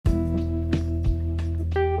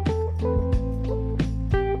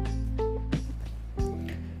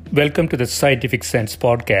Welcome to the Scientific Sense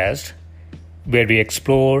podcast, where we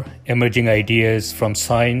explore emerging ideas from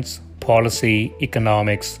science, policy,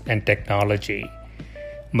 economics, and technology.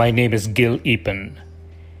 My name is Gil Eapen.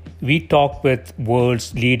 We talk with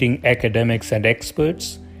world's leading academics and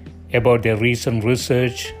experts about their recent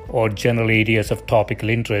research or general areas of topical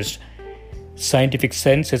interest. Scientific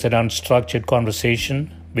Sense is an unstructured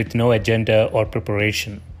conversation with no agenda or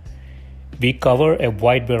preparation. We cover a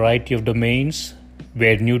wide variety of domains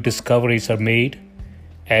where new discoveries are made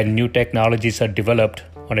and new technologies are developed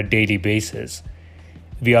on a daily basis.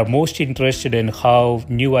 We are most interested in how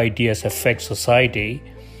new ideas affect society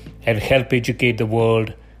and help educate the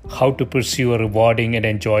world how to pursue a rewarding and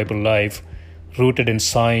enjoyable life rooted in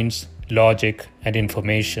science, logic, and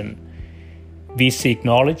information. We seek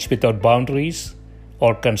knowledge without boundaries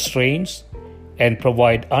or constraints and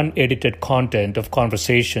provide unedited content of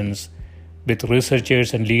conversations with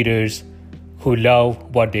researchers and leaders who love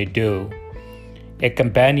what they do. A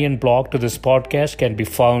companion blog to this podcast can be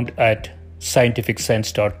found at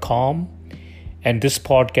scientificsense.com, and this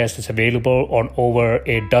podcast is available on over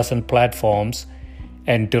a dozen platforms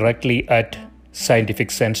and directly at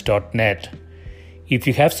scientificsense.net. If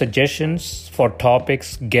you have suggestions for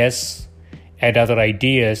topics, guests, and other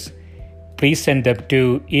ideas, please send them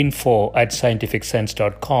to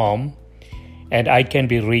info@scientificsense.com, and I can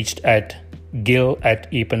be reached at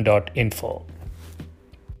gil@eapen.info.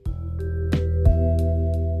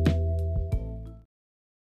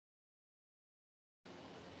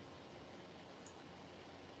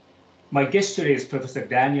 My guest today is Professor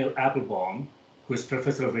Daniel Applebaum, who is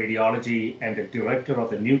Professor of Radiology and the Director of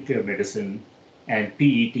the Nuclear Medicine and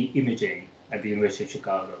PET Imaging at the University of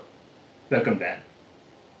Chicago. Welcome, Dan.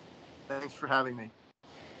 Thanks for having me.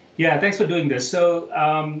 Yeah, thanks for doing this. So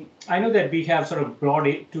I know that we have sort of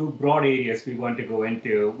two broad areas we want to go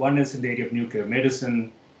into. One is in the area of nuclear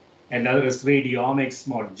medicine, and the other is radiomics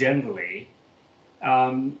more generally.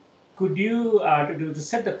 Could you, to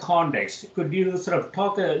set the context, could you sort of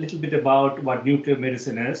talk a little bit about what nuclear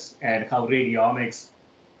medicine is and how radiomics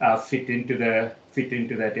fit into that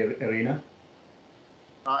arena?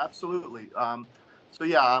 Absolutely.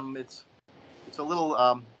 It's a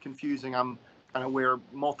little confusing. I'm kind of wear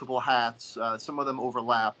multiple hats. Some of them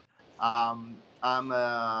overlap. I'm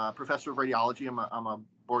a professor of radiology. I'm a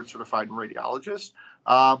board certified radiologist.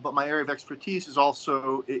 But my area of expertise is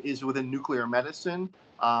within nuclear medicine.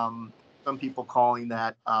 Some people calling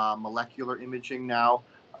that molecular imaging now,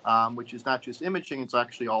 which is not just imaging, it's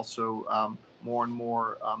actually also more and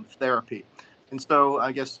more therapy. And so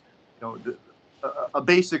I guess, a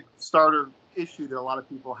basic starter issue that a lot of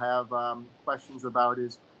people have questions about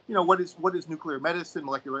is, what is nuclear medicine,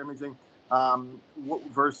 molecular imaging,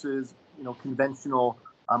 versus, conventional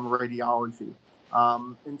radiology.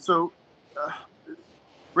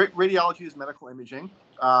 Radiology is medical imaging,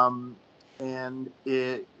 and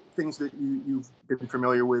things that you've been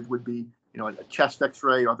familiar with would be, a chest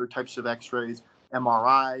X-ray, other types of X-rays,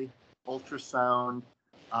 MRI, ultrasound,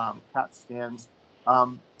 CAT scans.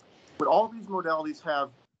 But all these modalities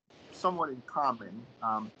have somewhat in common.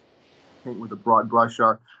 Paint with a broad brush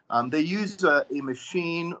they use a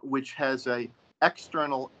machine which has a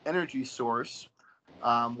external energy source,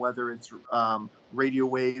 whether it's radio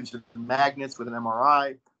waves and magnets with an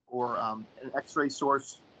MRI, or an X-ray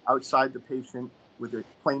source outside the patient with a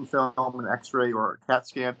plain film, an X-ray or a CAT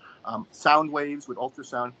scan, sound waves with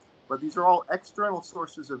ultrasound. But these are all external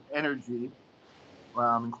sources of energy,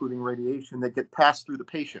 including radiation, that get passed through the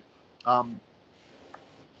patient.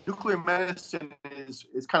 Nuclear medicine is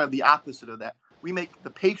kind of the opposite of that. We make the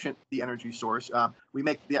patient the energy source. We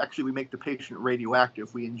make the patient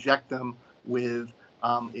radioactive. We inject them with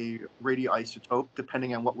a radioisotope,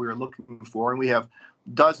 depending on what we're looking for, and we have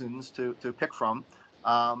dozens to pick from.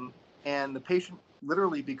 And the patient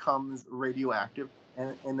literally becomes radioactive,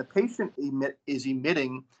 and the patient is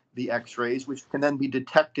emitting the X-rays, which can then be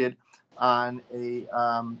detected on an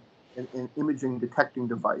imaging detecting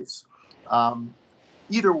device.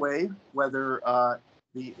 Either way, whether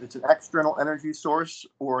it's an external energy source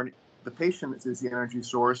or the patient is the energy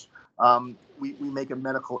source, we make a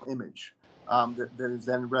medical image that is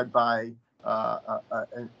then read by a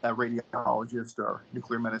radiologist or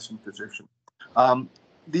nuclear medicine physician.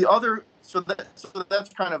 So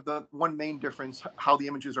that's kind of the one main difference, how the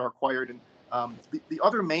images are acquired. And the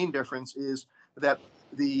other main difference is that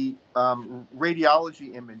the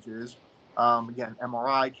radiology images, again,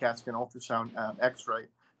 MRI, CAT scan, ultrasound, X-ray,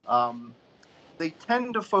 they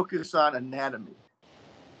tend to focus on anatomy.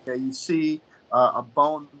 Okay, you see a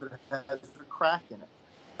bone that has a crack in it.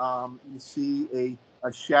 You see a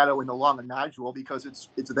a shadow in the lung, a nodule, because it's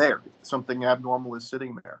there. Something abnormal is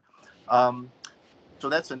sitting there. So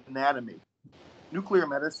that's anatomy. Nuclear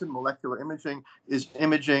medicine, molecular imaging, is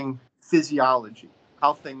imaging physiology,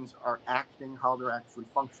 how things are acting, how they're actually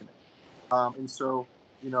functioning. And so,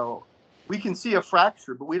 we can see a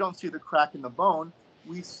fracture, but we don't see the crack in the bone.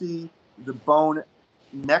 We see the bone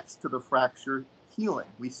next to the fracture healing.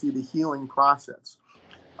 We see the healing process.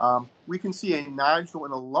 We can see a nodule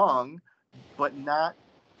in a lung, but not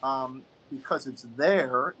because it's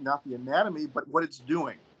there, not the anatomy, but what it's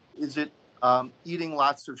doing. Is it eating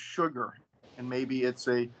lots of sugar, and maybe it's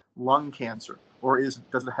a lung cancer, or does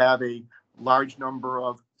it have a large number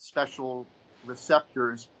of special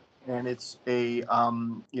receptors, and it's a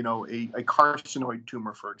carcinoid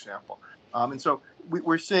tumor, for example. And so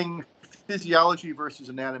we're seeing physiology versus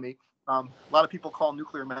anatomy. A lot of people call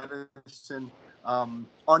nuclear medicine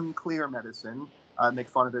unclear medicine, make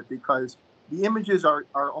fun of it, because the images are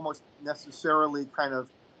almost necessarily kind of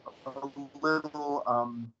a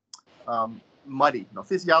little muddy.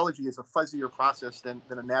 Physiology is a fuzzier process than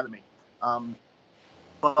anatomy.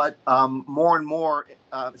 But more and more,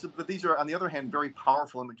 but these are, on the other hand, very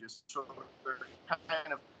powerful images. So they're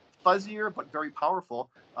kind of fuzzier, but very powerful.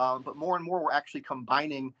 But more and more, we're actually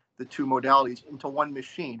combining the two modalities into one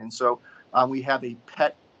machine. And so we have a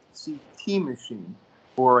PET CT machine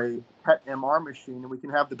or a PET MR machine, and we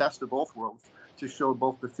can have the best of both worlds to show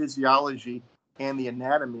both the physiology and the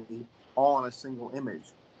anatomy all on a single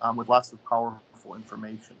image with lots of powerful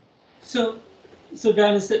information. So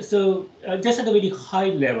Dan, just at a very high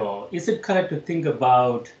level, is it correct to think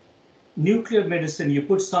about nuclear medicine? You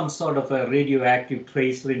put some sort of a radioactive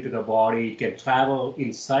tracer into the body, it can travel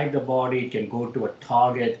inside the body, it can go to a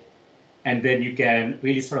target, and then you can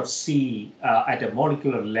really sort of see at a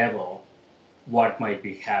molecular level what might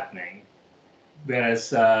be happening.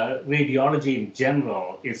 Whereas radiology in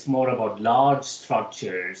general is more about large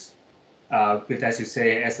structures with, as you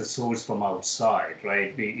say, as a source from outside,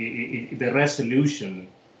 right? The resolution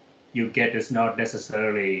you get is not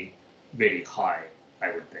necessarily very high,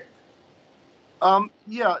 I would think.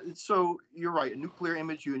 Yeah, so you're right. A nuclear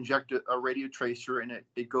image, you inject a radio tracer and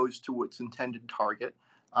it goes to its intended target.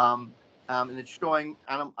 And it's showing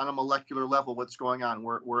on a molecular level what's going on,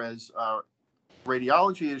 whereas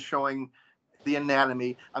radiology is showing the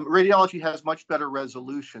anatomy. Radiology has much better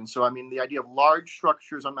resolution. So, the idea of large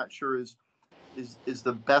structures, I'm not sure is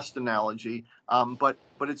the best analogy. But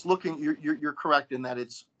it's looking. You're correct in that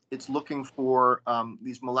it's looking for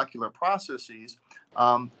these molecular processes,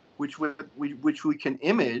 which we can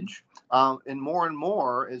image, and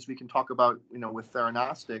more as we can talk about, with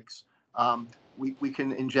theranostics, we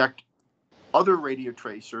can inject other radio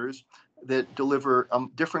tracers that deliver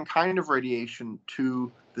different kind of radiation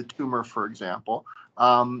to the tumor, for example,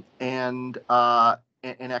 and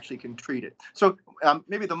actually can treat it. So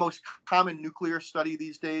maybe the most common nuclear study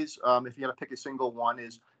these days, if you had to pick a single one,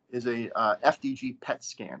 is a FDG PET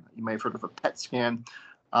scan. You may have heard of a PET scan.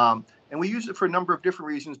 And we use it for a number of different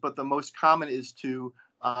reasons, but the most common is to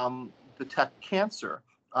detect cancer.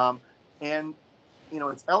 And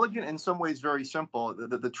it's elegant, in some ways very simple.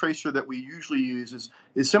 The tracer that we usually use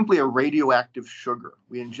is simply a radioactive sugar.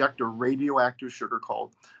 We inject a radioactive sugar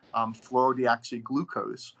called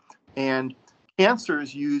fluorodeoxyglucose. And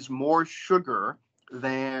cancers use more sugar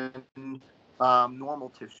than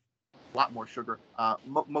normal tissue, a lot more sugar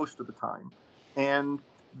most of the time. And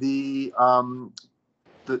the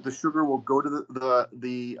sugar will go to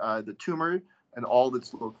the tumor and all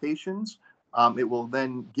its locations. It will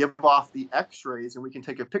then give off the X-rays, and we can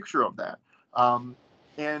take a picture of that.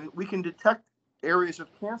 And we can detect areas of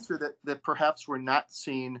cancer that perhaps were not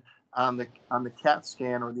seen on the CAT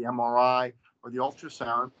scan or the MRI or the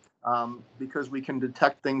ultrasound, because we can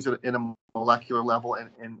detect things at a molecular level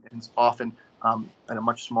and often at a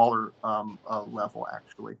much smaller level,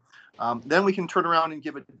 actually. Then we can turn around and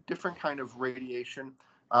give a different kind of radiation,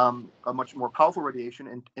 a much more powerful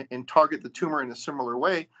radiation, and target the tumor in a similar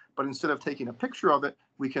way. But instead of taking a picture of it,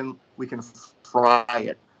 we can fry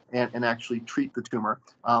it and actually treat the tumor,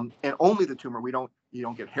 and only the tumor. You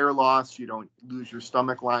don't get hair loss, you don't lose your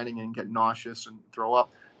stomach lining and get nauseous and throw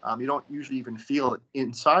up. You don't usually even feel it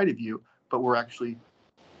inside of you, but we're actually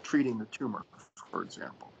treating the tumor, for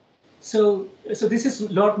example. So this is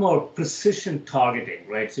a lot more precision targeting,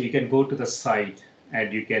 right? So you can go to the site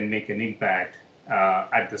and you can make an impact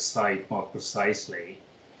at the site more precisely.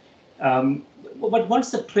 But once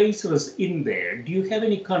the tracer is in there, do you have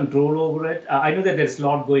any control over it? I know that there's a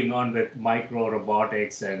lot going on with micro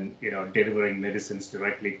robotics and delivering medicines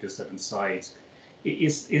directly to certain sites.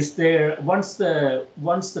 Is there once the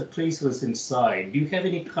tracer is inside, do you have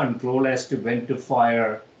any control as to when to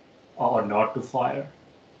fire or not to fire?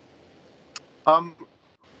 Um,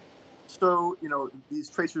 so, these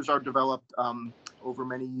tracers are developed over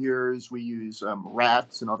many years. We use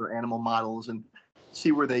rats and other animal models and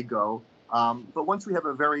see where they go. But once we have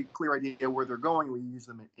a very clear idea where they're going, we use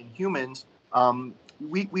them in humans.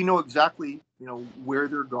 We know exactly, where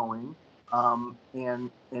they're going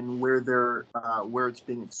and where it's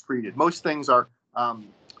being excreted. Most things are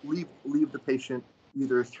leave the patient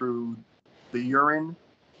either through the urine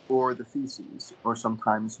or the feces, or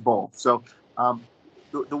sometimes both. So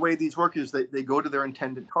the way these work is they go to their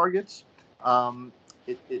intended targets.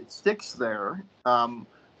 It sticks there.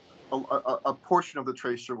 A portion of the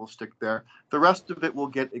tracer will stick there. The rest of it will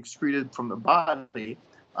get excreted from the body.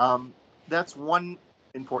 That's one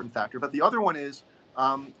important factor. But the other one is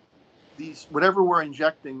whatever we're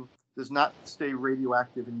injecting does not stay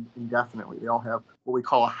radioactive indefinitely. They all have what we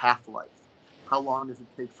call a half-life. How long does it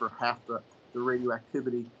take for half the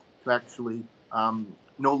radioactivity to actually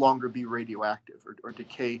no longer be radioactive or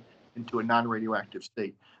decay into a non-radioactive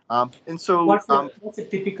state? And so, what's a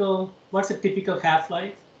typical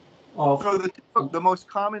half-life of? So the most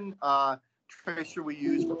common tracer we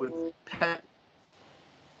use with PET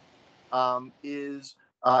has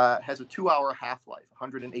a 2-hour half-life,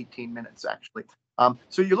 118 minutes actually.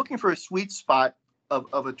 So you're looking for a sweet spot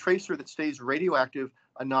of a tracer that stays radioactive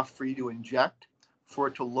enough for you to inject, for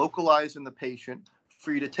it to localize in the patient,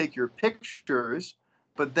 for you to take your pictures,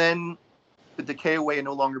 but then to decay away and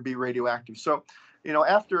no longer be radioactive. So,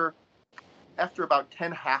 after about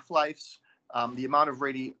 10 half-lives, the amount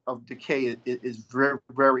of decay is very,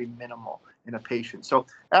 very minimal in a patient. So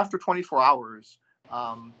after 24 hours,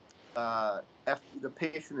 after the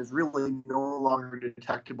patient is really no longer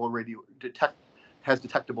has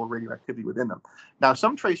detectable radioactivity within them. Now,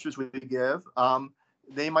 some tracers we give,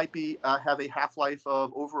 they might have a half-life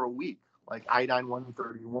of over a week, like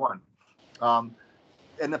iodine-131.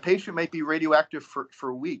 And the patient might be radioactive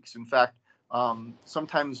for weeks. In fact,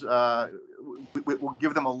 sometimes we'll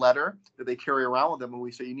give them a letter that they carry around with them, and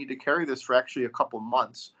we say you need to carry this for actually a couple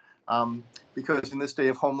months, because in this day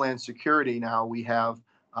of Homeland Security now we have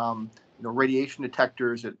radiation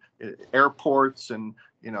detectors at airports and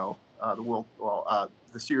the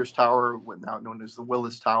Sears Tower, now known as the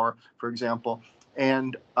Willis Tower, for example,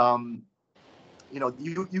 and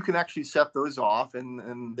you can actually set those off,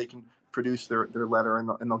 and they can produce their letter, and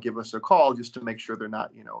they'll give us a call just to make sure they're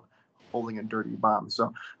not holding a dirty bomb.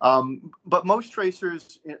 So, but most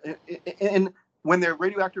tracers, and when they're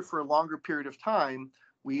radioactive for a longer period of time,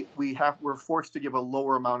 we're forced to give a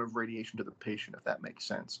lower amount of radiation to the patient, if that makes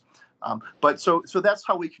sense. But so that's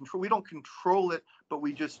how we control. We don't control it, but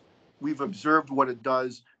we've observed what it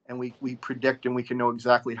does, and we predict, and we can know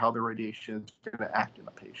exactly how the radiation is going to act in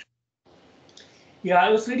the patient. Yeah,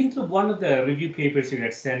 I was reading through one of the review papers you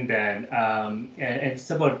had sent, Dan, and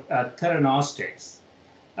it's about theranostics.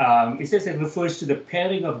 It says it refers to the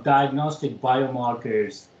pairing of diagnostic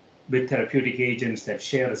biomarkers with therapeutic agents that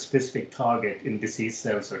share a specific target in disease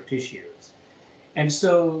cells or tissues. And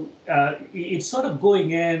so it's sort of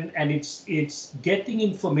going in and it's getting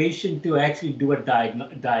information to actually do a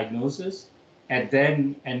diagnosis and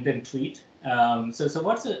then treat. So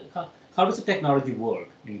how does the technology work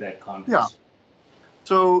in that context? Yeah.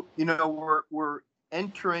 So we're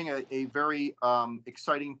entering a very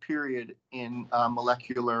exciting period in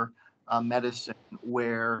molecular medicine,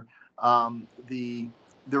 where the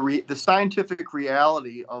scientific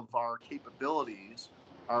reality of our capabilities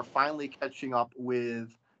are finally catching up with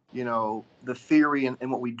the theory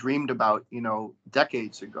and what we dreamed about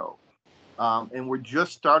decades ago, and we're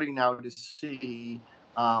just starting now to see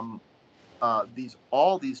all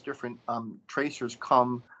these different tracers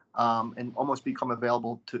come and almost become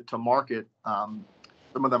available to market.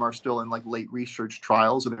 Some of them are still in late research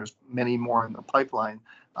trials, and there's many more in the pipeline.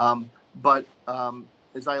 But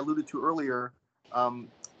as I alluded to earlier,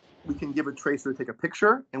 we can give a tracer to take a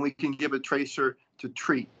picture, and we can give a tracer to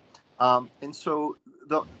treat. And so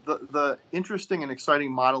the interesting and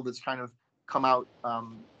exciting model that's kind of come out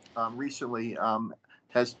recently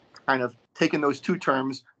has kind of taken those two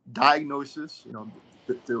terms, diagnosis,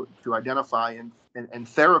 to identify, and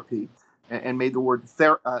therapy, and made the word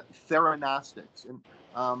theranostics. And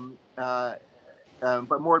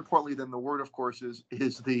but more importantly than the word, of course, is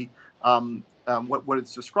the what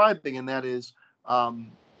it's describing, and that is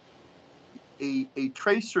a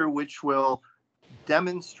tracer which will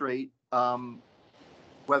demonstrate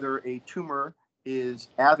whether a tumor is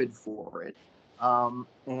avid for it,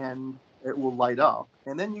 and it will light up.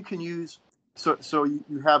 And then you can use, so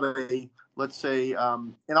you have let's say,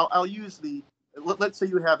 and I'll use let's say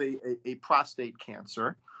you have a prostate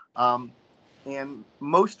cancer. And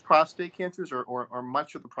most prostate cancers, or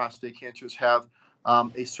much of the prostate cancers, have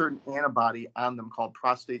a certain antibody on them called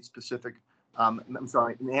prostate-specific, an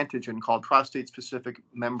antigen called prostate-specific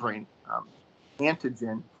membrane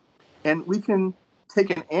antigen. And we can take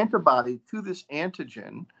an antibody to this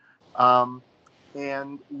antigen,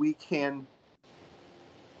 and we can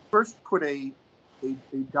first put a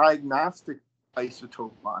diagnostic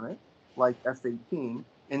isotope on it, like F18,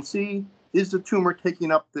 and see, is the tumor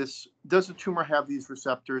taking up this? Does the tumor have these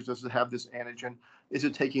receptors? Does it have this antigen? Is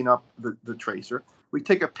it taking up the tracer? We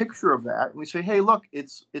take a picture of that and we say, hey, look,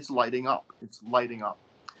 it's lighting up. It's lighting up.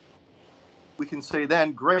 We can say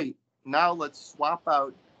then, great, now let's swap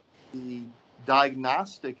out the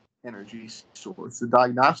diagnostic energy source, the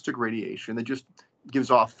diagnostic radiation that just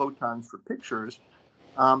gives off photons for pictures,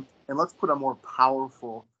 and let's put a more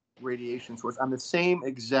powerful radiation source on the same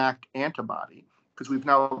exact antibody, because we've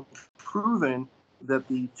now proven that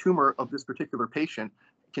the tumor of this particular patient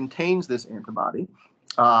contains this antibody,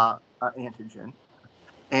 antigen,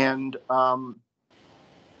 and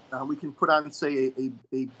we can put on, say,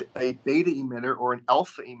 a beta emitter or an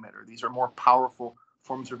alpha emitter. These are more powerful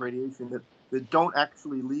forms of radiation that don't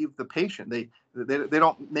actually leave the patient. They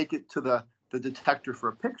don't make it to the detector for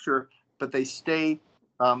a picture, but they stay.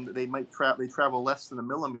 They travel less than a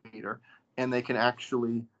millimeter, and they can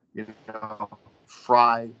actually,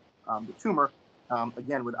 fry the tumor,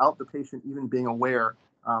 again, without the patient even being aware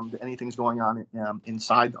that anything's going on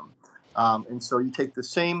inside them. And so you take the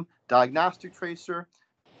same diagnostic tracer,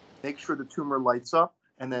 make sure the tumor lights up,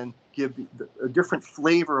 and then give a different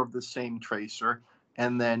flavor of the same tracer,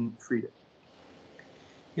 and then treat it.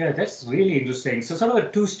 Yeah, that's really interesting. So sort of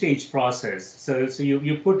a two-stage process. So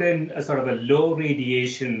you put in a sort of a low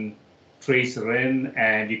radiation tracer in,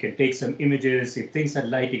 and you can take some images. If things are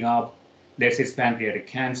lighting up, let's say it's pancreatic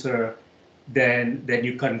cancer, then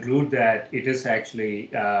you conclude that it is actually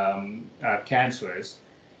cancerous.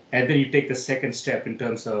 And then you take the second step in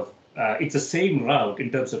terms of, it's the same route in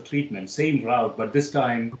terms of treatment, same route, but this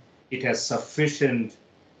time it has sufficient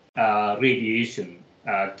radiation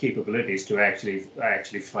capabilities to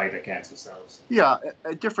actually fry the cancer cells. Yeah,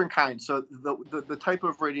 a different kind. So the type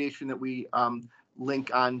of radiation that we link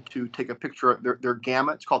on to take a picture, they're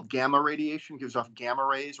gamma. It's called gamma radiation. Gives off gamma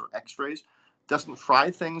rays or X-rays. Doesn't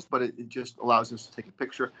fry things, but it just allows us to take a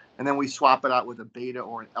picture. And then we swap it out with a beta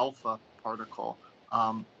or an alpha particle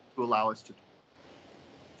to allow us to.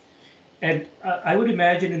 And I would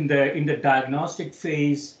imagine in the diagnostic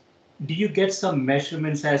phase, do you get some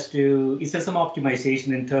measurements as to, is there some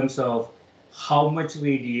optimization in terms of how much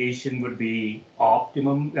radiation would be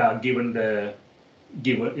optimum given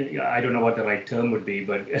I don't know what the right term would be,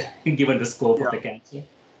 but given the scope of the cancer?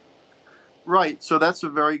 Right. So that's a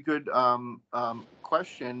very good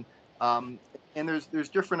question. And there's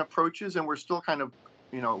different approaches, and we're still kind of,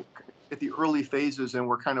 at the early phases, and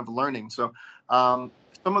we're kind of learning. So some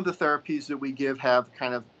of the therapies that we give have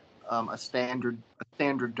kind of a standard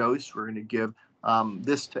dose. We're going to give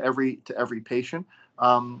this to every patient.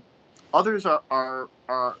 Others are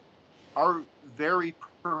very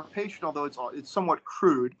per patient, although it's somewhat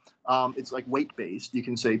crude. It's like weight based. You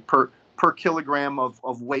can say per kilogram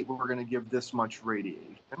of weight, we're going to give this much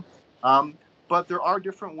radiation. But there are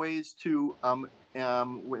different ways to,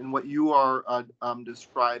 in what you are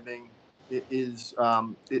describing, is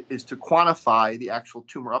to quantify the actual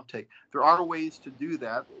tumor uptake. There are ways to do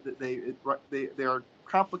that. They are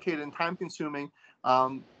complicated and time consuming,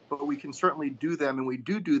 but we can certainly do them, and we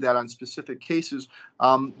do that on specific cases.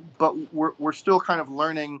 But we're still kind of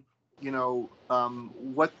learning,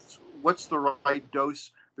 what's the right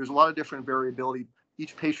dose. There's a lot of different variability.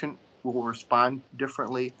 Each patient will respond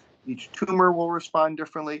differently. Each tumor will respond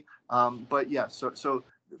differently. But yes, so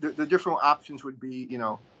the different options would be,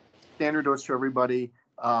 standard dose to everybody,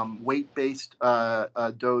 weight-based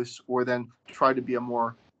dose, or then try to be a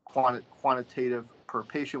more quantitative per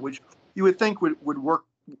patient, which you would think would work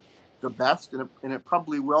the best, and it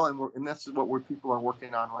probably will. And this is what people are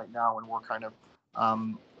working on right now, and we're kind of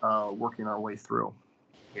working our way through.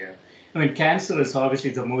 Yeah. I mean, cancer is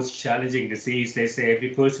obviously the most challenging disease. They say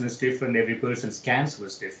every person is different, every person's cancer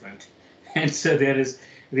is different. And so there is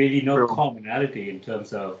really no commonality in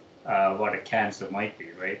terms of what a cancer might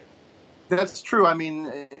be, right? That's true. I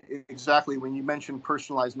mean, exactly. When you mentioned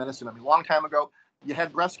personalized medicine, I mean, a long time ago, you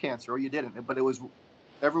had breast cancer or you didn't, but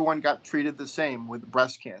everyone got treated the same with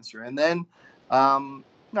breast cancer. And then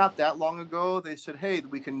not that long ago, they said, hey,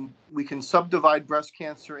 we can subdivide breast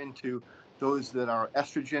cancer into those that are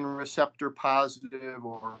estrogen receptor positive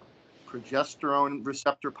or progesterone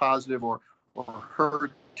receptor positive or or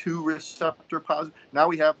HER2 receptor positive. Now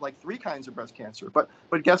we have like 3 kinds of breast cancer. But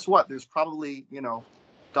guess what? There's probably,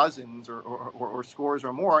 dozens or scores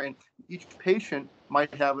or more, and each patient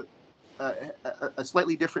might have a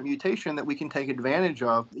slightly different mutation that we can take advantage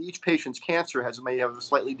of. Each patient's cancer may have a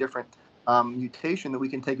slightly different mutation that we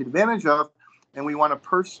can take advantage of, and we want to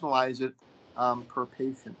personalize it per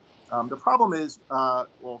patient. The problem is, well,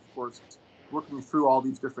 of course, working through all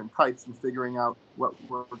these different types and figuring out what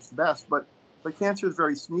works best. But cancer is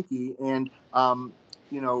very sneaky, and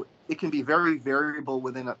it can be very variable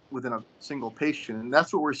within a single patient, and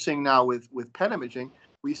that's what we're seeing now with PET imaging.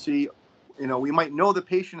 We see, we might know the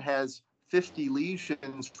patient has 50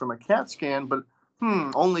 lesions from a CAT scan, but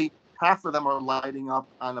only half of them are lighting up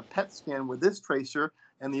on a PET scan with this tracer,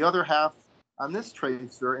 and the other half on this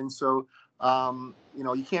tracer, and so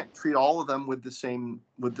you can't treat all of them with the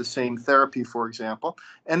same therapy, for example,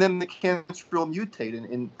 and then the cancer will mutate,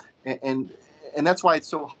 and that's why it's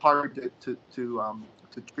so hard to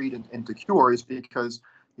treat and to cure, is because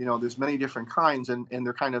there's many different kinds, and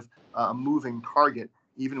they're kind of a moving target,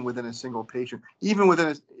 even within a single patient, even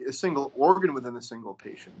within a single organ within a single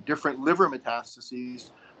patient. Different liver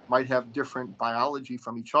metastases might have different biology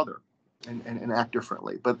from each other and act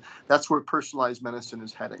differently. But that's where personalized medicine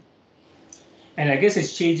is heading. And I guess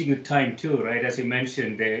it's changing with time too, right? As you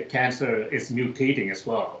mentioned, the cancer is mutating as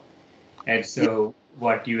well. And so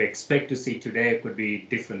what you expect to see today could be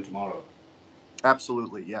different tomorrow.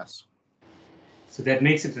 Absolutely, yes. So that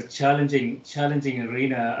makes it a challenging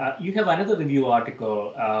arena. You have another review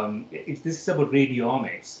article. This is about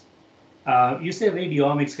radiomics. You say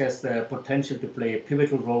radiomics has the potential to play a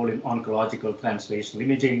pivotal role in oncological translational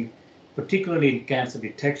imaging, particularly in cancer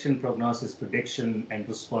detection, prognosis, prediction, and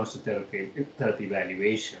response to therapy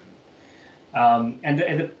evaluation. And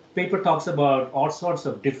the paper talks about all sorts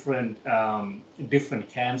of different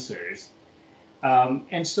cancers.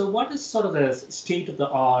 And so what is sort of the state of the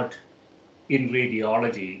art in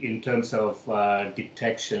radiology in terms of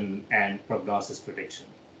detection and prognosis prediction?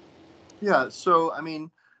 Yeah, so I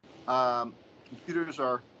mean, computers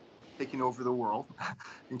are taking over the world,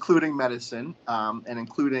 including medicine, and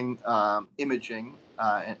including imaging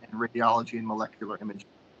and radiology and molecular imaging.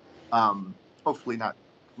 Hopefully not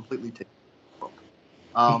completely taking over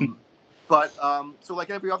the world. But so like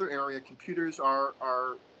every other area, computers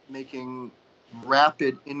are making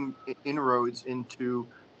rapid inroads into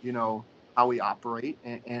how we operate,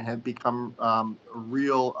 and have become a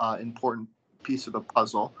real important piece of the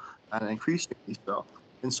puzzle, and increasingly so.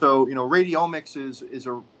 And so, radiomics is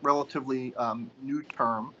a relatively new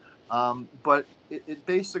term, but it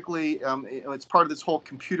basically it's part of this whole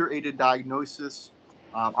computer-aided diagnosis,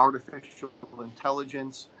 artificial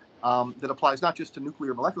intelligence that applies not just to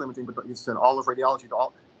nuclear molecular imaging, but like you said, all of radiology, to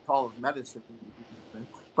all of medicine.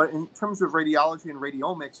 But in terms of radiology and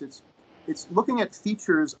radiomics, it's looking at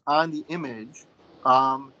features on the image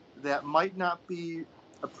that might not be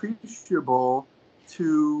appreciable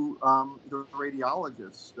to the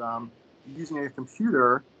radiologist, using a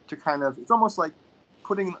computer to kind of, it's almost like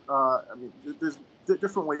putting, there's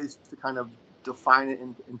different ways to kind of define it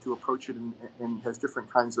and to approach it, and has different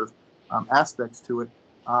kinds of aspects to it.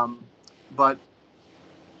 But,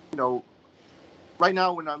 right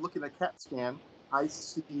now when I'm looking at a CAT scan, I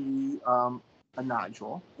see a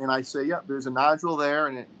nodule, and I say, yeah, there's a nodule there,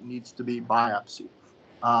 and it needs to be biopsied.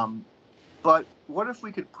 But what if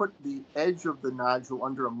we could put the edge of the nodule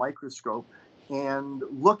under a microscope and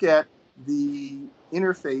look at the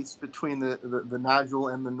interface between the nodule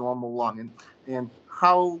and the normal lung, and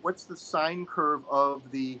what's the sine curve of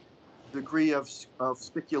the degree of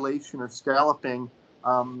spiculation or scalloping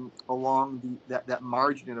along that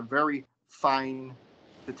margin in a very fine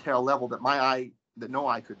detail level that no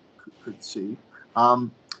eye could see.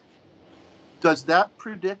 Does that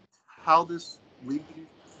predict how this lesion,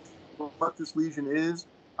 what this lesion is,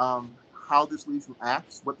 how this lesion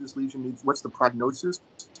acts, what this lesion needs, what's the prognosis,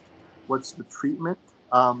 what's the treatment?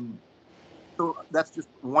 So that's just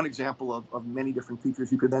one example of many different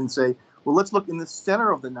features. You could then say, well, let's look in the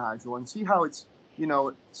center of the nodule and see how it's,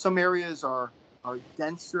 some areas are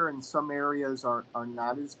denser and some areas are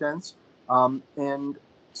not as dense. And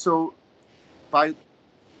so by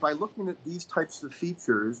looking at these types of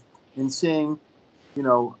features and seeing,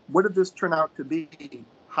 what did this turn out to be?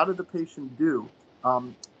 How did the patient do?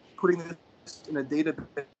 Putting this in a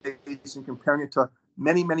database and comparing it to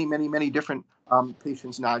many different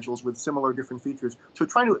patients' nodules with similar different features. So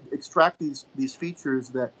trying to extract these features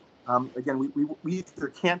that, again, we either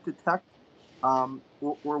can't detect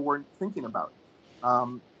or weren't thinking about.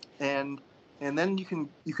 And and then you can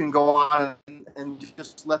go on and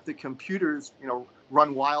just let the computers,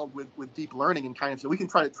 run wild with deep learning, and kind of, so we can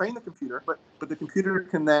try to train the computer, but the computer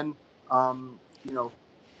can then,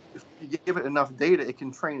 if you give it enough data, it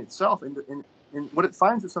can train itself. And what it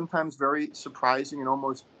finds is sometimes very surprising and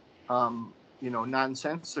almost,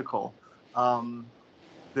 nonsensical.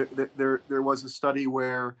 There was a study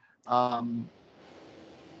where,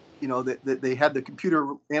 they had the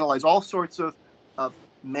computer analyze all sorts of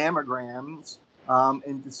mammograms,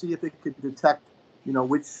 and to see if it could detect,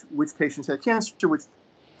 which patients had cancer, which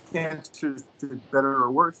cancers did better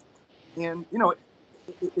or worse. And,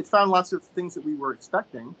 it found lots of things that we were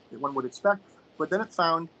expecting, that one would expect. But then it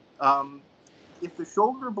found, if the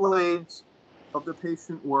shoulder blades of the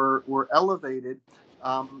patient were elevated,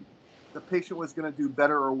 the patient was going to do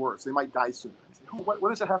better or worse. They might die sooner. What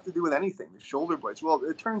does it have to do with anything, the shoulder blades? Well,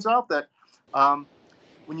 it turns out that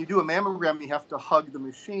when you do a mammogram, you have to hug the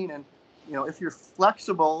machine. And, if you're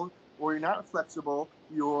flexible or you're not flexible,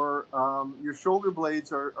 your shoulder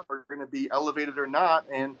blades are going to be elevated or not.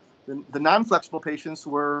 And the non-flexible patients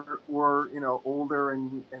were older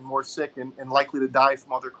and more sick and likely to die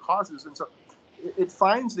from other causes. And so it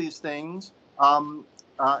finds these things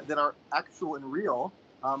that are actual and real,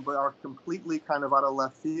 but are completely kind of out of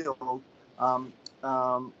left field.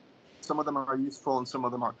 Some of them are useful, and some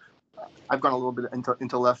of them are. I've gone a little bit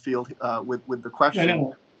into left field with the question.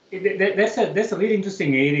 No. That's a really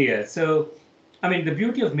interesting area. So, I mean, the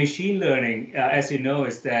beauty of machine learning, as you know,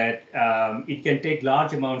 is that it can take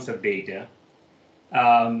large amounts of data.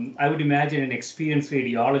 I would imagine an experienced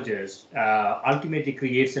radiologist ultimately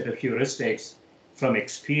creates a set of heuristics from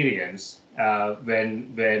experience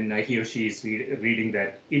when he or she is reading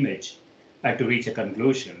that image to reach a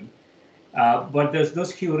conclusion. But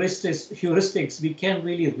those heuristics, we can't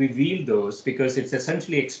really reveal those because it's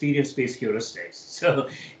essentially experience-based heuristics. So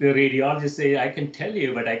the radiologists say, I can tell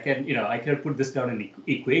you, but I cannot put this down in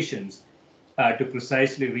equations to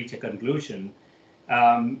precisely reach a conclusion.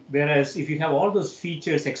 Whereas if you have all those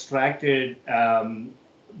features extracted,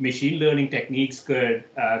 machine learning techniques could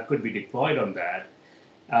be deployed on that.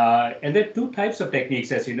 And there are two types of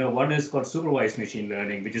techniques, as you know. One is called supervised machine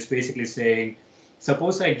learning, which is basically saying,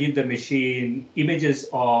 suppose I give the machine images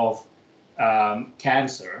of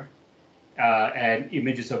cancer and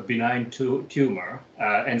images of benign tumor,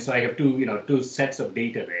 and so I have two sets of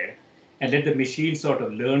data there, and let the machine sort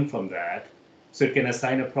of learn from that, so it can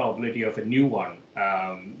assign a probability of a new one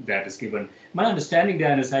that is given. My understanding,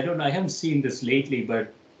 Dan, is I haven't seen this lately,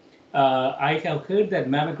 but I have heard that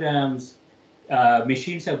mammograms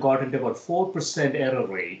machines have gotten to about 4% error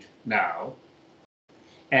rate now.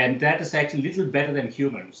 And that is actually a little better than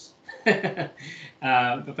humans. But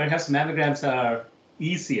perhaps mammograms are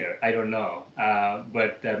easier, I don't know.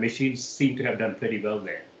 But machines seem to have done pretty well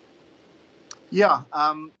there. Yeah,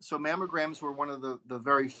 so mammograms were one of the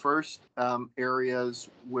very first areas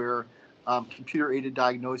where computer-aided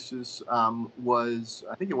diagnosis was,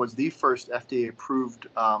 I think it was the first FDA-approved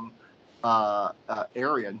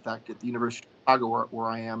area. In fact, at the University of Chicago, where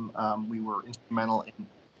I am, we were instrumental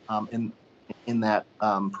in that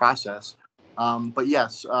process. But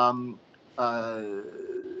yes, the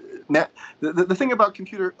thing about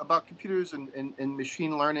computers and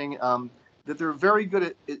machine learning, that they're very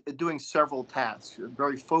good at doing several tasks,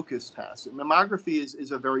 very focused tasks. Mammography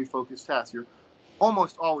is a very focused task. You're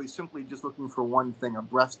almost always simply just looking for one thing: a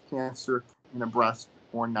breast cancer in a breast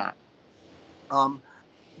or not.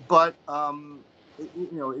 But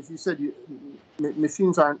as you said,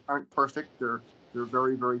 machines aren't perfect. They're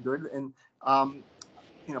very, very good. And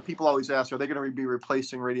people always ask, are they going to be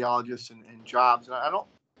replacing radiologists and jobs? And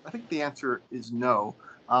I think the answer is no.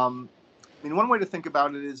 One way to think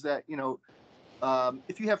about it is that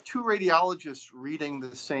if you have two radiologists reading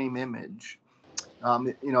the same image,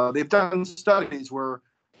 they've done studies where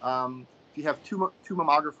if you have two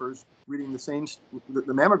mammographers reading the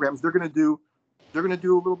mammograms, they're going to do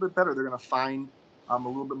a little bit better. They're going to find a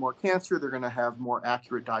little bit more cancer. They're going to have more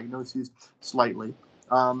accurate diagnoses slightly.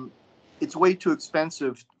 It's way too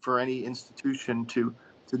expensive for any institution to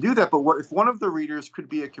do that. But if one of the readers could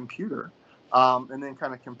be a computer, and then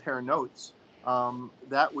kind of compare notes,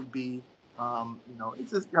 that would be,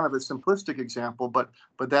 it's just kind of a simplistic example, but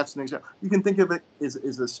that's an example. You can think of it as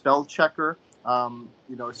a spell checker.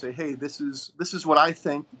 Say, hey, this is what I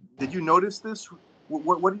think. Did you notice this?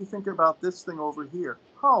 What do you think about this thing over here?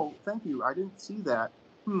 Oh, thank you. I didn't see that.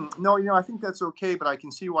 No, I think that's okay, but I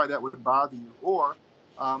can see why that would bother you. Or,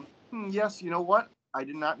 yes, you know what? I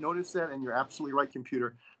did not notice that, and you're absolutely right,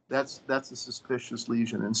 computer. That's a suspicious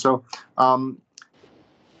lesion. And so,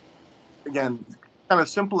 again, kind of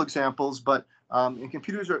simple examples, but And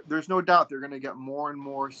computers there's no doubt they're going to get more and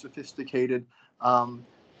more sophisticated.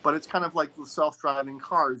 But it's kind of like the self-driving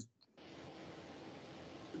cars.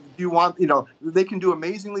 Do you want, they can do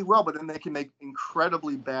amazingly well, but then they can make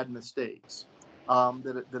incredibly bad mistakes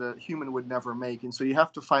that a human would never make. And so you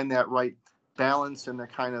have to find that right balance and the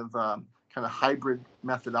kind of hybrid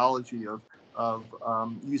methodology of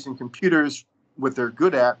using computers, what they're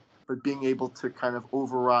good at, but being able to kind of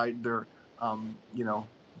override their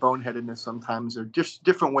boneheadedness sometimes, or just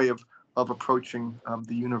different way of approaching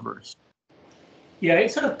the universe. Yeah,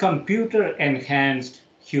 it's sort of computer enhanced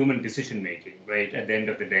human decision making, right? At the end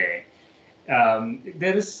of the day,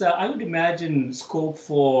 there is, I would imagine, scope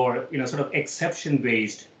for sort of exception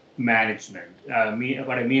based management.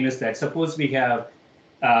 What I mean is that suppose we have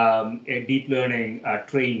a deep learning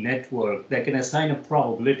trained network that can assign a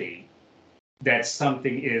probability that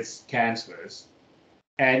something is cancerous.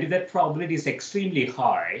 And if that probability is extremely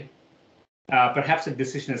high, perhaps the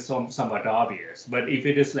decision is somewhat obvious. But if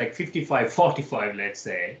it is like 55-45, let's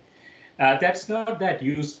say, that's not that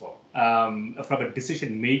useful from a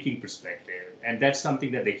decision-making perspective. And that's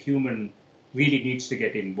something that the human really needs to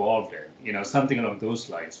get involved in, something along those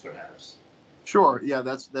lines, perhaps. Sure. Yeah,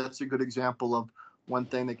 that's a good example of one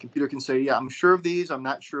thing the computer can say, yeah, I'm sure of these, I'm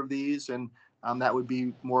not sure of these, and that would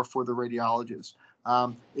be more for the radiologist.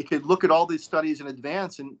 It could look at all these studies in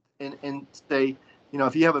advance and say,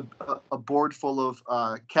 if you have a board full of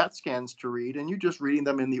CAT scans to read, and you're just reading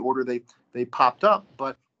them in the order they popped up,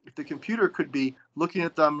 but if the computer could be looking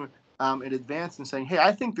at them in advance and saying, hey,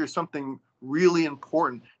 I think there's something really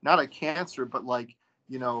important, not a cancer, but like,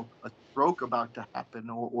 a stroke about to happen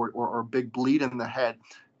or a big bleed in the head.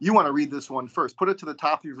 You want to read this one first. Put it to the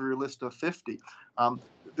top of your list of 50.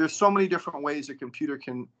 There's so many different ways a computer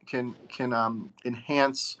can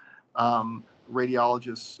enhance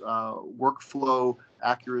radiologists' workflow,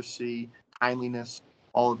 accuracy, timeliness,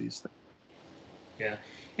 all of these things. Yeah.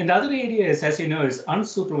 And the other area is, as you know, is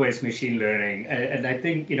unsupervised machine learning. And I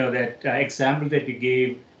think, that example that you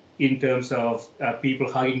gave in terms of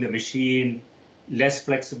people hugging the machine, less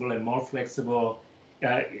flexible and more flexible.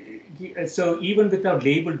 So even without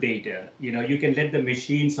labeled data, you can let the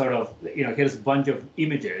machine sort of, here's a bunch of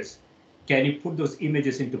images. Can you put those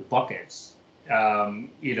images into buckets,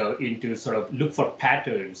 into sort of look for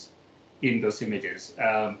patterns in those images?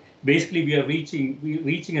 Basically, we're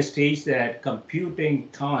reaching a stage that computing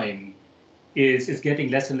time is getting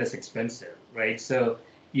less and less expensive, right? So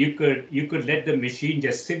you could let the machine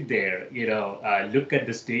just sit there, look at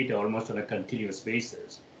this data almost on a continuous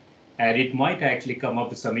basis, and it might actually come up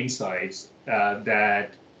with some insights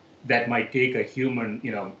that might take a human,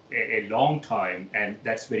 a long time, and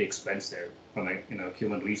that's very expensive from a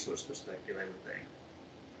human resource perspective, I would think.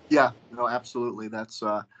 Yeah, no, absolutely. That's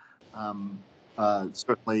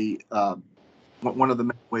certainly one of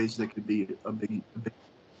the ways that could be a big.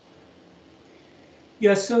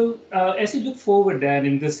 Yeah. So as you look forward, Dan,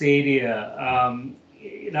 in this area,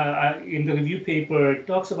 in the review paper, it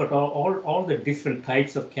talks about all the different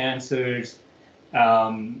types of cancers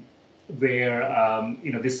where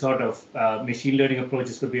this sort of machine learning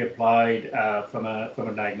approaches could be applied from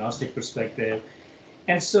a diagnostic perspective.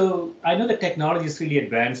 And so I know the technology is really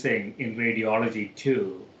advancing in radiology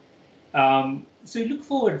too. So you look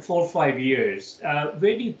forward 4 or 5 years,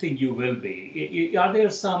 where do you think you will be? Are there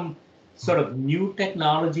some sort of new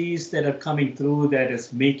technologies that are coming through that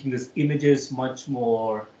is making these images much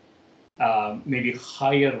more, maybe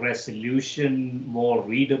higher resolution, more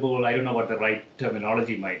readable? I don't know what the right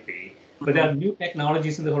terminology might be, but there are new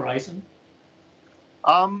technologies in the horizon?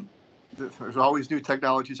 There's always new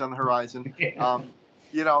technologies on the horizon.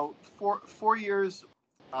 4 years,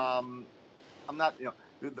 I'm not,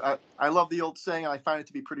 I love the old saying, and I find it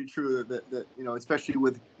to be pretty true that especially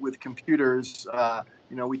with computers,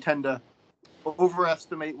 we tend to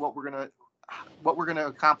overestimate what we're gonna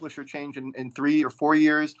accomplish or change in 3 or 4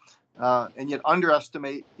 years, and yet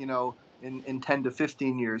underestimate, in 10 to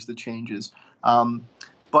 15 years the changes.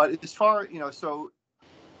 But as far, so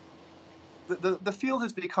the field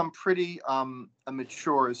has become pretty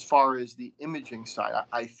mature as far as the imaging side.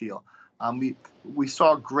 I feel we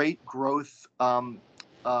saw great growth in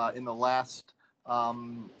the last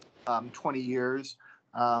 20 years.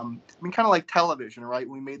 Kind of like television, right?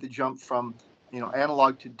 We made the jump from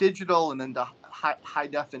analog to digital, and then to high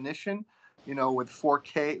definition. With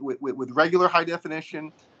 4K, with regular high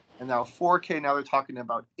definition, and now 4K. Now they're talking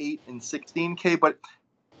about 8 and 16K, but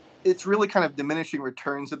it's really kind of diminishing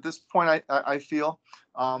returns at this point, I feel.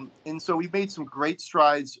 And so we've made some great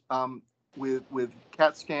strides with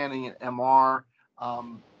CAT scanning and MR.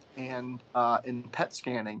 and in PET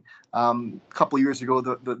scanning. A couple of years ago,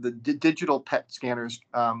 the digital PET scanners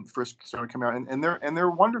first started coming out, and they're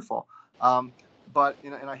wonderful. But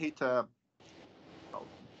and I hate to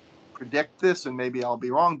predict this, and maybe I'll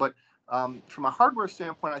be wrong, but from a hardware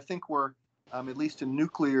standpoint, I think we're at least in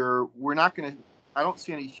nuclear, we're not going to. I don't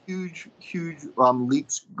see any huge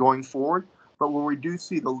leaps going forward. But where we do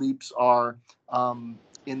see the leaps are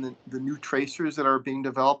in the new tracers that are being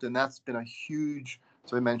developed, and that's been a huge,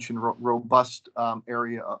 as I mentioned, robust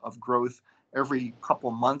area of growth every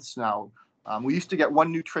couple months now. We used to get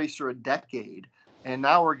one new tracer a decade, and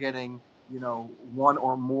now we're getting one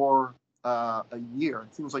or more a year.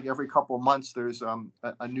 It seems like every couple of months there's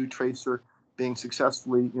a new tracer being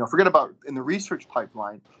successfully, forget about in the research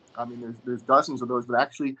pipeline. I mean, there's dozens of those, but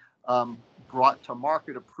actually brought to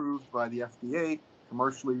market, approved by the FDA,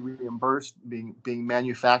 commercially reimbursed, being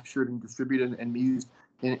manufactured and distributed and used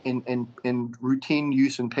in routine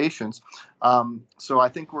use in patients. So I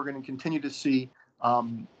think we're going to continue to see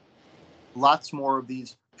lots more of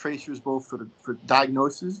these tracers, both for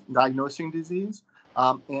diagnosing disease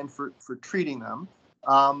and for treating them.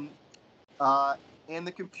 And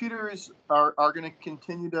the computers are going to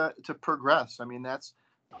continue to progress. I mean, that's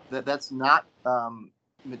not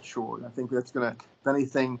matured. I think that's going to, if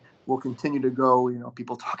anything, will continue to go.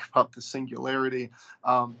 People talk about the singularity,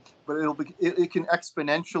 but it can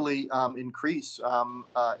exponentially increase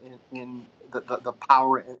in the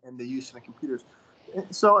power and the use of the computers.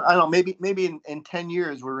 So I don't know. Maybe in 10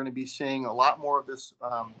 years we're going to be seeing a lot more of this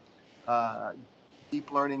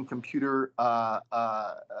deep learning computer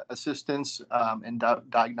assistance and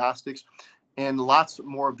diagnostics, and lots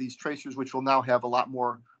more of these tracers, which will now have a lot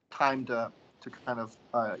more time to kind of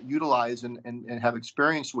utilize and have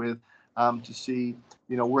experience with to see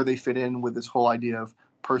where they fit in with this whole idea of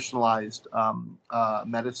personalized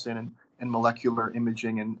medicine and molecular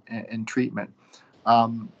imaging and treatment.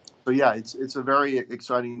 So yeah, it's a very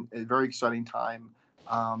exciting time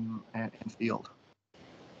and field.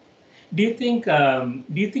 Do you think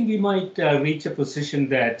we might reach a position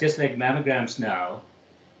that, just like mammograms now,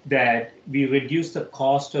 that we reduce the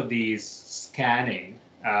cost of these scanning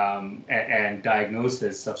and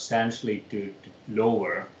diagnosis substantially to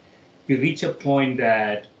lower? We reach a point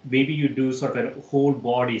that maybe you do sort of a whole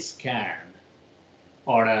body scan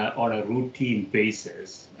on a routine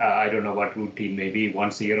basis. I don't know what routine, maybe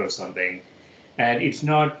once a year or something. And it's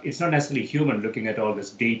not necessarily human looking at all this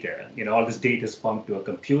data. All this data is pumped to a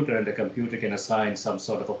computer, and the computer can assign some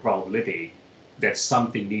sort of a probability that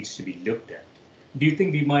something needs to be looked at. Do you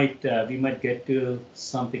think we might get to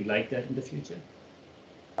something like that in the future?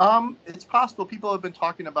 It's possible. People have been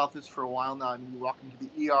talking about this for a while now. I mean, you walk into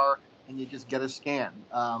the ER and you just get a scan,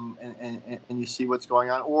 and you see what's going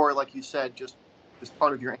on, or like you said, just as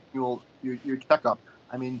part of your annual your checkup.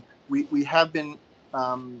 I mean, we have been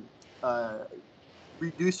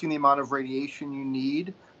reducing the amount of radiation you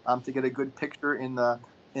need to get a good picture in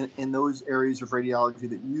those areas of radiology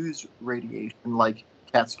that use radiation, like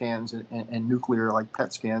CAT scans and nuclear, like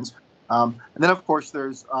PET scans. And then, of course,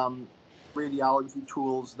 there's radiology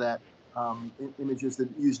tools that images that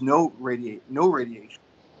use no radiation,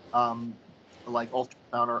 like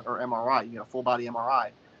ultrasound or MRI, full body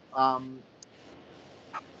MRI.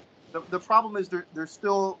 The problem is they're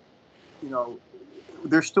still,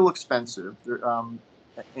 they're still expensive.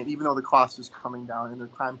 And even though the cost is coming down and they're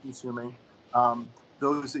time consuming,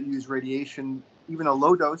 those that use radiation, even a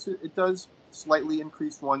low dose, it does slightly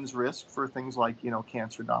increase one's risk for things like,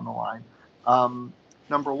 cancer down the line.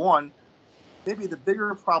 Number one. Maybe the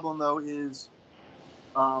bigger problem, though, is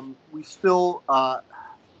we still have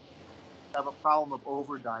a problem of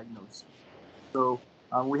overdiagnosing. So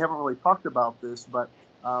we haven't really talked about this, but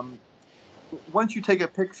once you take a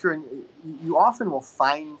picture, and you often will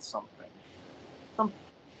find something,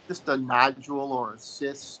 just a nodule or a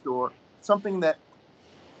cyst or something that,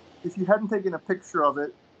 if you hadn't taken a picture of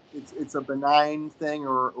it, it's a benign thing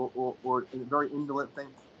or a very indolent thing,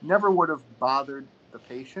 never would have bothered the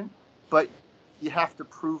patient. But you have to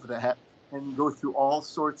prove that and go through all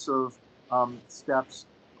sorts of steps,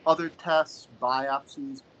 other tests,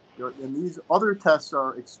 biopsies. And these other tests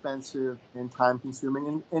are expensive and time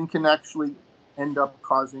consuming and can actually end up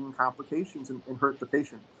causing complications and hurt the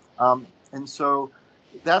patient. And so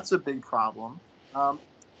that's a big problem.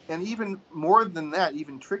 And even more than that,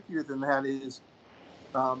 even trickier than that is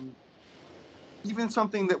even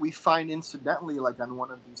something that we find incidentally, like on one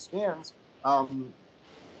of these scans, some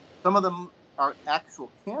of them are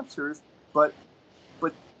actual cancers, but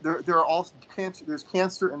there are also cancer. There's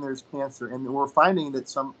cancer and there's cancer, and we're finding that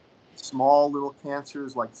some small little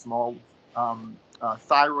cancers, like small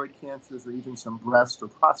thyroid cancers, or even some breast or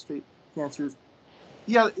prostate cancers.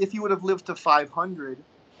 Yeah, if you would have lived to 500,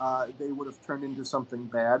 they would have turned into something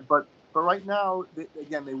bad. But right now,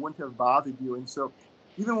 again, they wouldn't have bothered you. And so,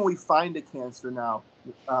 even when we find a cancer now,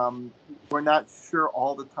 we're not sure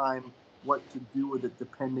all the time what to do with it,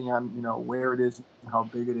 depending on where it is and how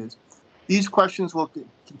big it is. These questions will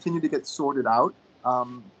continue to get sorted out.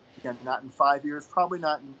 Again, not in 5 years, probably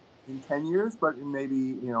not in 10 years, but in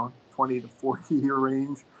maybe 20 to 40 year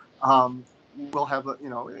range. We'll have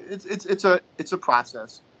it's a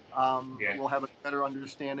process. We'll have a better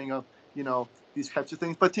understanding of these types of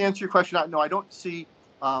things. But to answer your question, no, I don't see,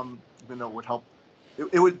 even though it would help,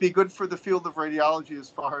 it would be good for the field of radiology as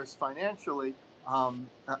far as financially.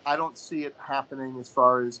 I don't see it happening as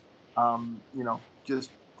far as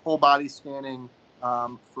just whole body scanning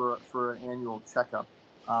for an annual checkup,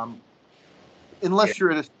 unless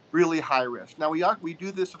you're at a really high risk. Now we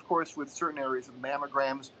do this, of course, with certain areas of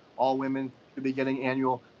mammograms. All women should be getting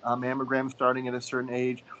annual mammograms starting at a certain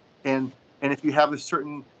age, and if you have a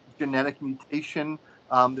certain genetic mutation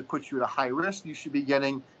that puts you at a high risk, you should be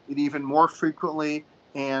getting it even more frequently,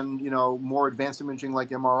 and more advanced imaging like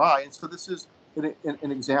MRI. And so this is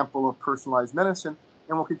an example of personalized medicine,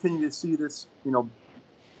 and we'll continue to see this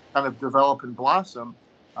kind of develop and blossom.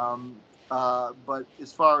 But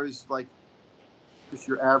as far as like just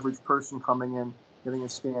your average person coming in getting a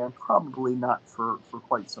scan, probably not for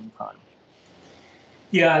quite some time.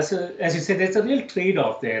 Yeah, so as you said, there's a real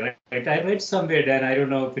trade-off there, right? I read somewhere that, I don't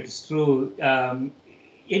know if it's true,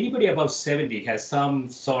 anybody above 70 has some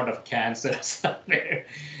sort of cancer somewhere,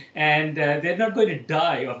 and they're not going to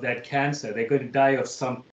die of that cancer. They're going to die of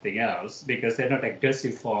something else because they're not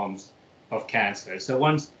aggressive forms of cancer. So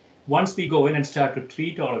once we go in and start to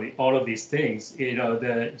treat all of these things,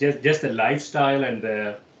 just the lifestyle and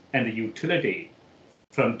the utility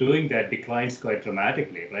from doing that declines quite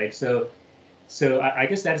dramatically, right? So I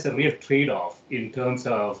guess that's a real trade-off in terms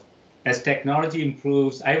of as technology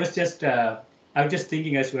improves. I was just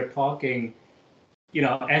thinking as we're talking,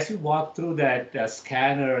 as you walk through that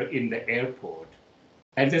scanner in the airport,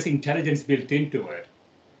 and there's intelligence built into it,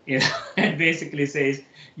 and basically says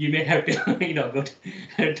you may have to, go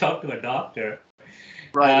to talk to a doctor.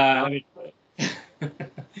 Right.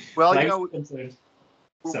 Well,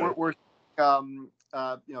 we're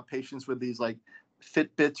patients with these like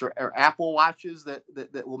Fitbits or Apple Watches that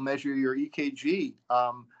will measure your EKG.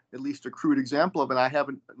 At least a crude example of it. I have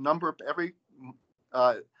a number of every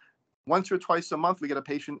once or twice a month we get a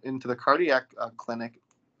patient into the cardiac clinic,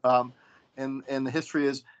 and the history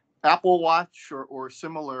is Apple Watch or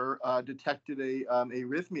similar detected a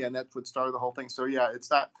arrhythmia, and that's what started the whole thing. So yeah,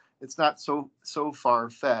 it's not so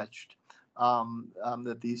far fetched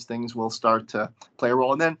that these things will start to play a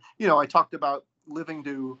role. And then I talked about living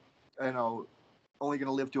to only going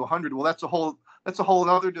to live to 100. Well, that's a whole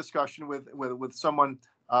other discussion with someone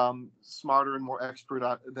smarter and more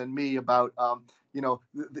expert than me about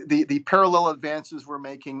the parallel advances we're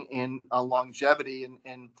making in longevity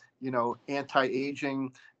and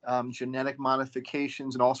anti-aging, genetic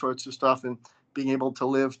modifications and all sorts of stuff, and being able to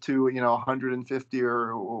live to 150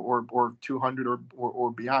 or 200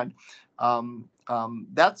 or beyond.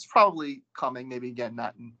 That's probably coming, maybe again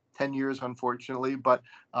not in 10 years, unfortunately, but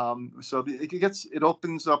so it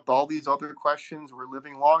opens up all these other questions. We're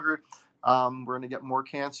living longer. We're going to get more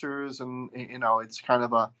cancers, and it's kind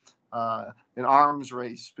of an arms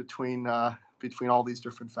race between all these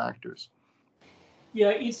different factors.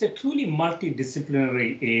 Yeah, it's a truly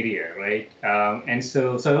multidisciplinary area, right? And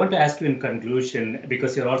so I want to ask you in conclusion,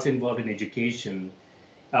 because you're also involved in education.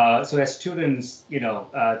 So as students,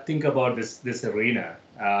 think about this arena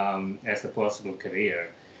as a possible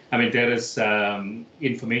career. I mean, there is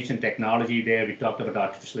information technology there. We talked about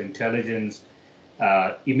artificial intelligence,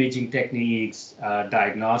 imaging techniques,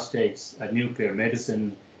 diagnostics, nuclear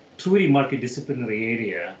medicine, truly multidisciplinary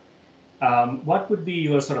area. What would be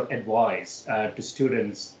your sort of advice to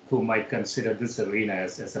students who might consider this arena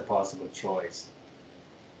as a possible choice?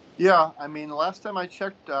 Yeah, I mean, the last time I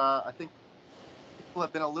checked, I think people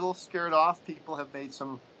have been a little scared off. People have made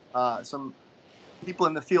some people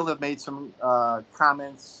in the field have made some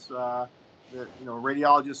comments that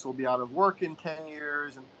radiologists will be out of work in 10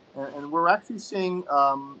 years, and we're actually seeing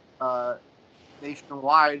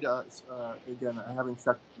nationwide. Again, I haven't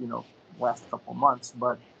checked last couple of months,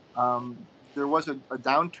 but there was a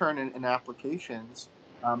downturn in applications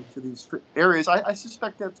to these areas. I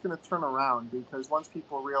suspect that's going to turn around, because once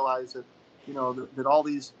people realize that that all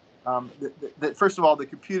these that first of all, the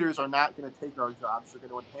computers are not going to take our jobs; they're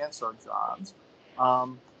going to enhance our jobs.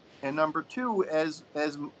 And number two, as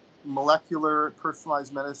molecular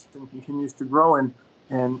personalized medicine continues to grow, and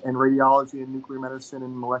radiology and nuclear medicine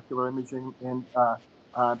and molecular imaging and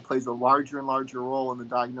plays a larger and larger role in the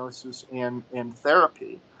diagnosis and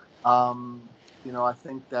therapy. I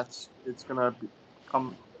think it's going to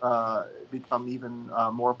become even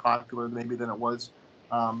more popular maybe than it was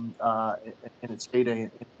in its heyday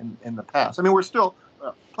in the past. I mean, we're still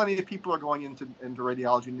plenty of people are going into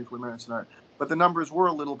radiology and nuclear medicine, but the numbers were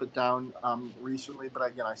a little bit down recently. But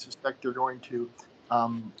again, I suspect they're going to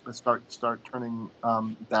start turning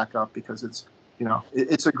back up, because it's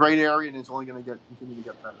a great area and it's only going to continue to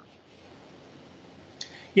get better.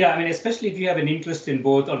 Yeah, I mean, especially if you have an interest in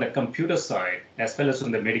both on the computer side as well as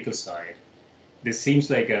on the medical side, this seems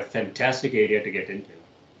like a fantastic area to get into.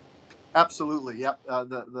 Absolutely, yep.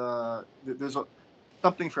 There's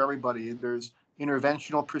something for everybody. There's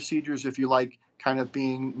interventional procedures, if you like, kind of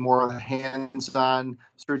being more of a hands-on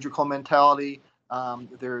surgical mentality.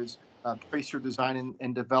 There's tracer design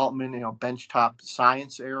and development, benchtop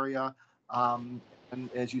science area. And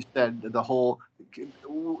as you said, the whole,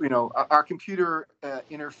 our computer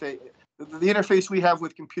interface, the interface we have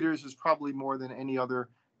with computers is probably more than any other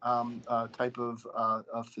type of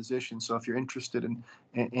physician. So if you're interested in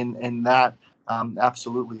that,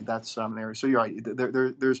 absolutely, that's an area. So you're right.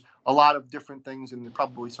 There's a lot of different things, and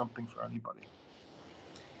probably something for anybody.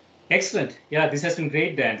 Excellent. Yeah, this has been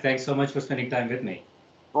great, Dan. Thanks so much for spending time with me.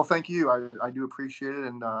 Well, thank you. I do appreciate it,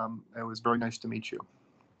 and it was very nice to meet you.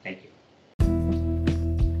 Thank you.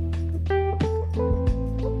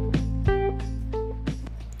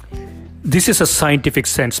 This is a Scientific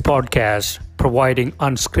Sense podcast providing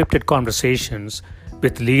unscripted conversations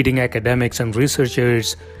with leading academics and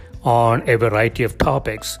researchers on a variety of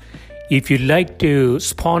topics. If you'd like to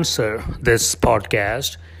sponsor this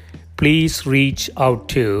podcast, please reach out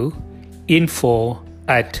to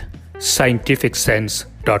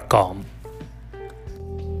info@scientificsense.com.